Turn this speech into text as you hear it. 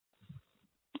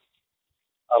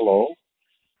Hello.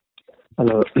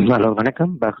 Hello hello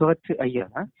வணக்கம். பகவத் ஐயா?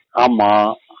 ஆமா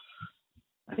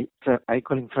சார், ஐ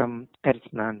காலிங் ஃப்ரம் டெர்ஸ்.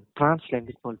 நான் பிரான்ஸ்ல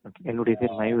இருந்து கால் பண்றேன். என்னுடைய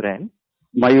பேர் மயூரன்.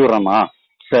 மயூரனா?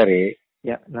 சரி.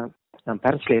 நான்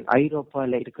பெர்ஸ்ல,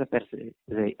 ஐரோப்பால இருக்கிற பெர்ஸ்,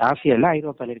 இது ஆசியால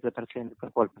ஐரோப்பால இருக்கிற பெர்ஸ்ல இருந்து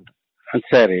கால் பண்றேன்.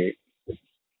 சரி.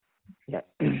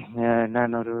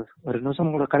 நான் ஒரு நிமிஷம்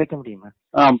உங்களை கலைக்க முடியுமா?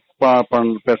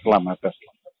 பேசலாமா?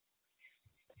 பேசலாம்.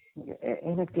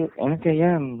 எனக்கு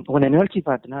ஏன் உங்க நிகழ்ச்சி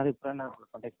பார்த்தேன்னா அது இப்போ நான் உங்களை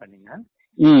கான்டாக்ட் பண்ணீங்க.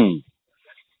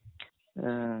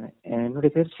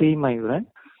 என்னுடைய பேர் ஸ்ரீ மயூரன்.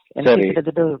 எனக்கு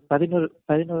கிட்டத்தட்ட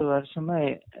 11 வருஷமா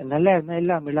நல்லா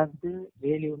எல்லாம் இழந்து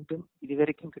வேலி ஒன்றும் இது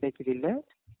வரைக்கும் கிடைக்கல.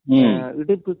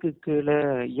 இடுப்புக்கு கீழே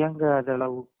இயங்காத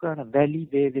அளவுக்கான வலி,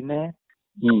 வேதனை,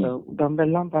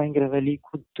 உடம்பெல்லாம் பயங்கர வலி,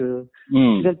 குத்து,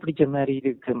 இதழ் பிடிச்ச மாதிரி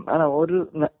இருக்கு. ஆனா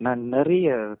நான்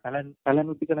நிறைய பல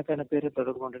நூற்றுக்கணக்கான பேரை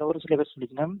தொடர்பு கொண்டேன். ஒரு சில பேர்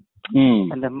சொல்லிக்கணும்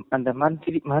அந்த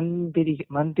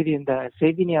மந்திரி இந்த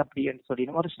செவினி அப்படின்னு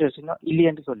சொல்லிடணும். ஒரு சில விஷயம்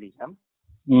இல்லையான்னு சொல்லிக்கணும்.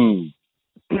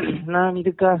 நான்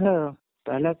இதுக்காக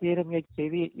பல பேரை முயற்சி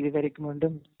செய்து இது வரைக்கும்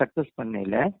ஒன்றும் சக்சஸ்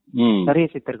பண்ணல. நிறைய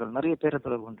சித்தர்கள், நிறைய பேரை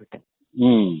தொடர்பு கொண்டுட்டேன்.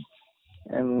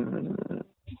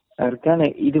 அதுக்கான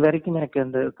இது வரைக்கும் எனக்கு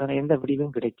அந்த எந்த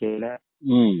விடிவும் கிடைக்கல.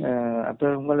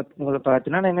 அப்ப உங்களை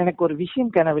பார்த்தீங்கன்னா எனக்கு ஒரு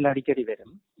விஷயம் கனவில் அடிக்கடி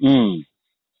வரும்.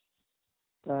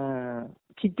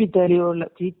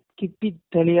 கிப்பி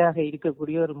தலியாக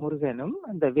இருக்கக்கூடிய ஒரு முருகனும்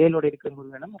அந்த வேலோட இருக்கிற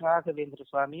முருகனும் ராகவேந்திர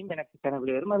சுவாமியும் எனக்கு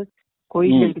கனவுல வரும். அது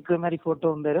கோயில இருக்கிற மாதிரி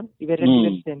போட்டோவும் வரும். இவர் 2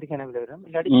 பேரும் சேர்ந்து கனவுல வரும்,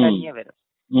 இல்லாட்டி தனியா வரும்.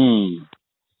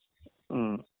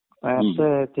 அப்ப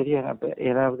தெரியும். அப்ப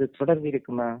ஏதாவது தொடர்பு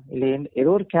இருக்குமா, இல்ல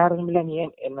ஏதோ ஒரு காரணம் இல்ல நீ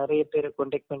நிறைய பேரை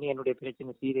கான்டாக்ட் பண்ணி என்னுடைய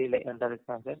பிரச்சனை சீரியல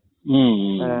என்றதுக்காக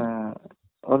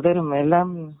ஒரு தரம்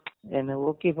எல்லாம் என்ன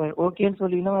ஓகேன்னு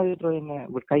சொல்லினா அது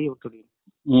என்ன கை விட்டுடுவேன்.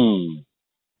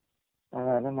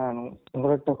 அதனால நான்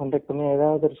உங்கள்கிட்ட கான்டாக்ட் பண்ணி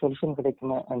ஏதாவது ஒரு சொல்யூஷன்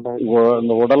கிடைக்குமா?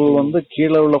 அந்த உடல்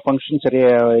கீழே உள்ள ஃபங்க்ஷன்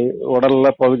சரியா, உடல்ல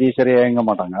பகுதி சரியா இயங்க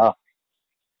மாட்டாங்க.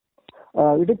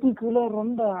 இடுப்பு கீழே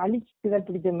ரொம்ப அழிச்சு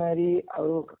பிடிச்ச மாதிரி,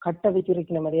 கட்டை வச்சு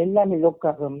வைக்கிற மாதிரி எல்லாமே லோக்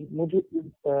ஆகும்.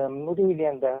 முதுகிலே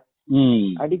அந்த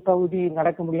அடிப்பகுதி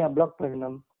நடக்க முடியாம பிளாக்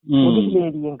பண்ணணும்.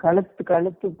 முதுகிலேயும்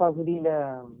கழுத்து பகுதியில,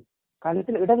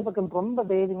 கழுத்துல இடது பக்கம் ரொம்ப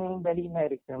வேதனையும் வலியுமா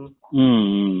இருக்கும்.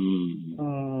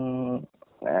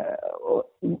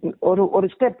 ஒரு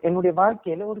ஸ்டெப் என்னுடைய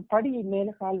வாழ்க்கையில ஒரு படி மேல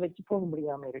கால் வச்சு போக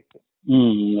முடியாம இருக்கு.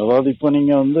 அதாவது இப்ப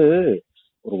நீங்க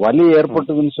ஒரு வலி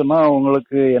ஏற்பட்டதுன்னு சொன்னா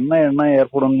உங்களுக்கு என்ன எண்ணம்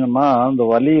ஏற்படும்னு சொன்னா, அந்த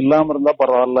வலி இல்லாம இருந்தா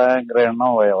பரவாயில்லங்கிற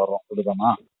எண்ணம் வரும். அப்படிதானா?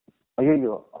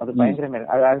 ஐயோ, அது பயங்கரமே.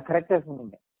 அது கரெக்டா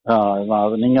சொன்னீங்க.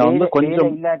 அது நீங்க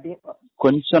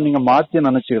கொஞ்சம் நீங்க மாத்தி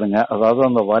நினைச்சுக்கிடுங்க. அதாவது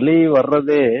அந்த வலி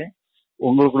வர்றதே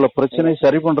உங்களுக்குள்ள பிரச்சனை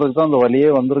சரி பண்றதுக்கு தான் அந்த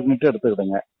வலியே வந்திருக்குன்ட்டு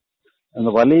எடுத்துக்கிடுங்க. அந்த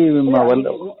வலி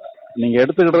நீங்க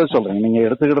எடுத்துக்கிட்டது சொல்றீங்க. நீங்க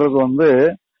எடுத்துக்கிட்டது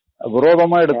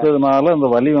விரோதமா எடுத்ததுனால அந்த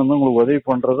வலி உங்களுக்கு உதவி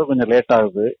பண்றது கொஞ்சம் லேட்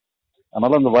ஆகுது.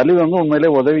 அதனால அந்த வலி உண்மையிலே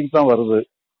உதவிக்கு தான் வருது.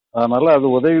 அதனால அது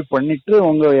உதவி பண்ணிட்டு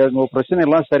உங்க பிரச்சனை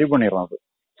எல்லாம் சரி பண்ணிடும் அது.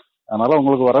 அதனால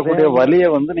உங்களுக்கு வரக்கூடிய வலியை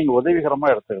நீங்க உதவிகரமா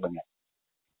எடுத்துக்கிடுங்க.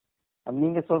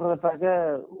 நீங்க சொல்றத பார்க்க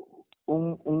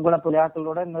உங்களை போல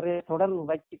ஆட்களோட நிறைய தொடர்பு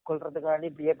வச்சு கொள்றதுக்காண்டி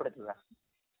இப்படி ஏற்படுத்துவேன்.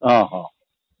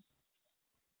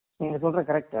 நீங்க சொல்ற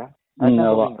கரெக்டா?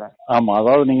 ஆமா.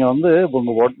 அதாவது நீங்க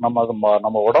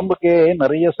நம்ம உடம்புக்கே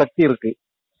நிறைய சக்தி இருக்கு.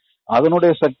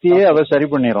 அதனுடைய சக்தியே அதை சரி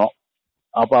பண்ணிரும்.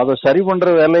 அப்ப அதை சரி பண்ற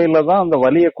வேலையில தான் அந்த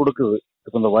வலியை கொடுக்குது.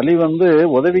 இப்ப இந்த வலி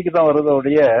உதவிக்கு தான்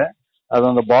வருதோடைய, அது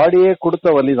அந்த பாடியே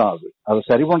கொடுத்த வலி தான். அதை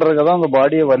சரி பண்றதுக்கு தான் அந்த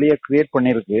பாடியை வலியை கிரியேட்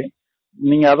பண்ணிருக்கு.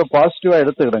 நீங்க அதை பாசிட்டிவா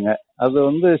எடுத்துக்கிடுங்க.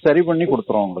 அது சரி பண்ணி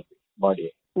கொடுத்துரும் உங்களுக்கு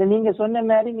பாடியை. இல்ல, நீங்க சொன்ன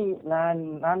மாதிரி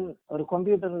நான் ஒரு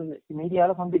கம்ப்யூட்டர்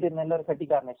மீடியால கம்ப்யூட்டர் நல்ல ஒரு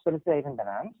கட்டிக்காரன் எக்ஸ்பெரியா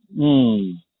இருந்தேன்.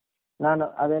 நான்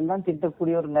அதெல்லாம்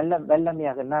திட்டக்கூடிய ஒரு நல்ல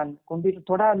வெள்ளமையாக நான் கம்ப்யூட்டர்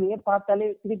தொடாமையே பார்த்தாலே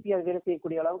திருப்பி அது வேலை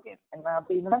செய்யக்கூடிய அளவுக்கு நான்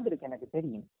அப்படி நடந்திருக்கேன், எனக்கு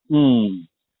தெரியும்.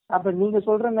 அப்ப நீங்க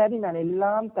சொல்ற மாதிரி நான்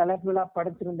எல்லாம் தலைப்புகளா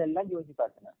படைச்சிருந்த எல்லாம் யோசிச்சு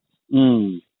பார்த்தேன்.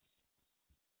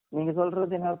 நீங்க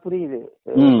சொல்றது என்ன புரியுது.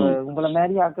 உங்களை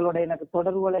மாதிரி ஆக்களோட எனக்கு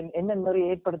தொடர்புகளை என்ன மாதிரி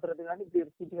ஏற்படுத்துறதுக்கான இப்படி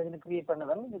ஒரு சிச்சுவேஷன் கிரியேட்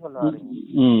பண்ணதான் நீங்க சொல்ல வரீங்க.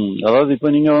 அதாவது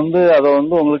இப்ப நீங்க அதை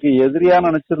உங்களுக்கு எதிரியா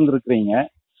நினைச்சிருந்துருக்கீங்க.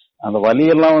 அந்த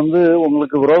வலியெல்லாம்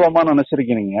உங்களுக்கு விரோதமா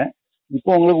நினைச்சிருக்கீங்க.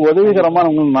 இப்போ உங்களுக்கு உதவிகரமா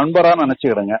உங்களுக்கு நண்பரா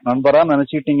நினைச்சுக்கிடுங்க. நண்பரா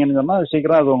நினைச்சுக்கிட்டீங்கன்னு சொன்னா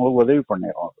சீக்கிரம் அது உங்களுக்கு உதவி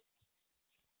பண்ணிடும். அது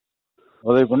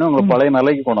உதவி பண்ணி உங்களுக்கு பழைய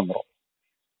நிலைக்கு கொண்டு வந்துடும்.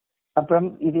 அப்புறம்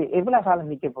இது எவ்வளவு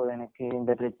காலம் நிக்க போகுது எனக்கு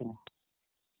இந்த பிரச்சனை?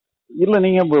 இல்ல,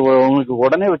 நீங்க உங்களுக்கு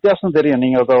உடனே வித்தியாசம் தெரியும்.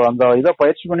 நீங்க அந்த இதை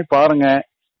பயிற்சி பண்ணி பாருங்க,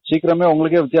 சீக்கிரமே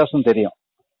உங்களுக்கே வித்தியாசம் தெரியும்.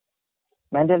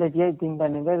 மென்டாலிட்டியா திங்க்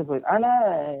பண்ணுங்க. ஆனா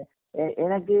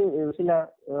எனக்கு சில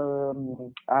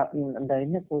அந்த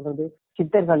என்ன சொல்றது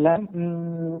சித்தர்கள்ல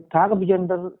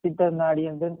காகபிஜந்தர் சித்தர் நாடி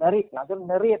என்று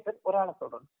நிறைய பேர் புராணம்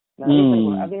சொல்றோம்.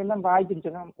 அதையெல்லாம் வாய்ப்பிட்டு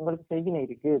சொன்னா உங்களுக்கு செய்வினை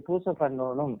இருக்கு, பூசை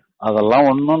பண்ணணும், அதெல்லாம்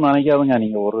ஒன்னும் நினைக்காதுங்க.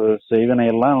 நீங்க ஒரு செய்வினை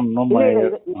எல்லாம் ஒன்னும்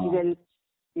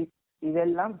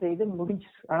இதெல்லாம் செய்து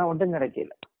முடிஞ்சு, ஆனா ஒன்றும்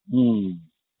கிடைக்கல.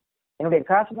 என்னுடைய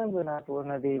காசு தான் நான்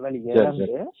போனது வழியே.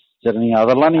 சரி, நீங்க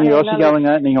அதெல்லாம் நீங்க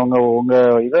யோசிக்காதுங்க. நீங்க உங்க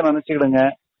இதை நினைச்சுக்கிடுங்க.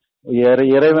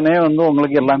 இறைவனே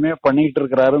உங்களுக்கு எல்லாமே பண்ணிட்டு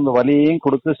இருக்கிறாரு. இந்த வலியையும்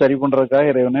கொடுத்து சரி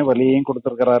பண்றதுக்காக இறைவனே வலியையும்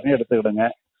கொடுத்துருக்கிறாருன்னு எடுத்துக்கிடுங்க.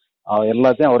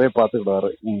 எல்லாத்தையும் அவரே பாத்துக்கிடுவாரு,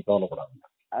 நீங்க கவலைப்படாதுங்க.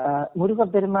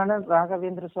 முருகப்பெருமான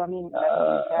ராகவேந்திர சுவாமி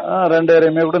 2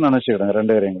 பேரையுமே கூட நினைச்சுக்கிடுங்க.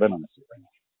 2 பேரையும் கூட நினைச்சுக்கிடுங்க.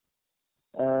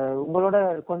 உங்களோட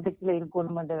கான்டாக்ட்ல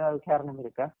இருக்கணும் ஏதாவது காரணம்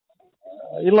இருக்கா?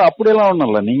 இல்ல, அப்படியெல்லாம் ஒண்ணும்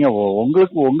இல்ல. நீங்க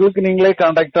உங்களுக்கு நீங்களே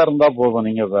கான்டாக்டா இருந்தா போதும்.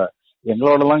 நீங்க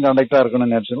எங்களோட எல்லாம் கான்டாக்டா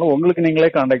இருக்கணும்னு நினைச்சீங்களா, உங்களுக்கு நீங்களே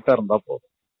கான்டாக்டா இருந்தா போதும்.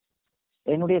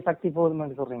 என்னுடைய சக்தி போதும்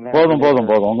சொல்றீங்களா?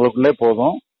 போதும் உங்களுக்குள்ளே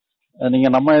போதும். நீங்க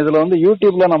நம்ம இதுல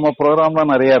யூடியூப்ல நம்ம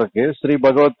ப்ரோக்ராம்லாம் நிறைய இருக்கு. ஸ்ரீ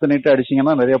பகவத்னிட்டு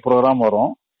அடிச்சீங்கன்னா நிறைய ப்ரோக்ராம்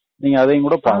வரும். நீங்க அதையும்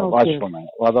கூட வாட்ச் பண்ணுங்க.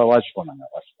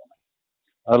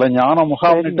 அதுல ஞான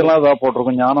முகாம்னிட்டு எல்லாம் அதா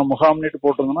போட்டிருக்கும். ஞான முகாம்னிட்டு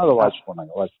போட்டிருந்தோம்னா அதை வாட்ச்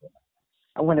பண்ணுங்க.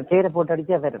 அவங்க பேரை போட்டு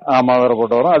அடிச்சா வேற. ஆமா, வேற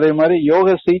போட்டு வரும். அதே மாதிரி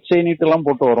யோக சிகிச்சை நீட்டு எல்லாம்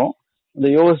போட்டு வரும். இந்த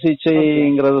யோக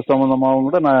சிகிச்சைங்கிறது சம்பந்தமாவும்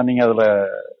கூட நீங்க அதுல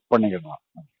பண்ணிக்கலாம்.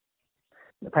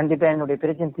 கண்டிப்பா என்னுடைய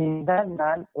பிரச்சனை தான்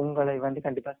நான் உங்களை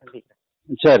கண்டிப்பா சந்திக்கிறேன்.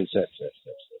 சரி.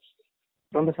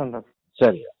 ரொம்ப சந்தோஷம்.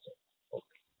 சரி.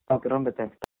 ஓகே, ரொம்ப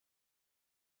தேங்க்ஸ்.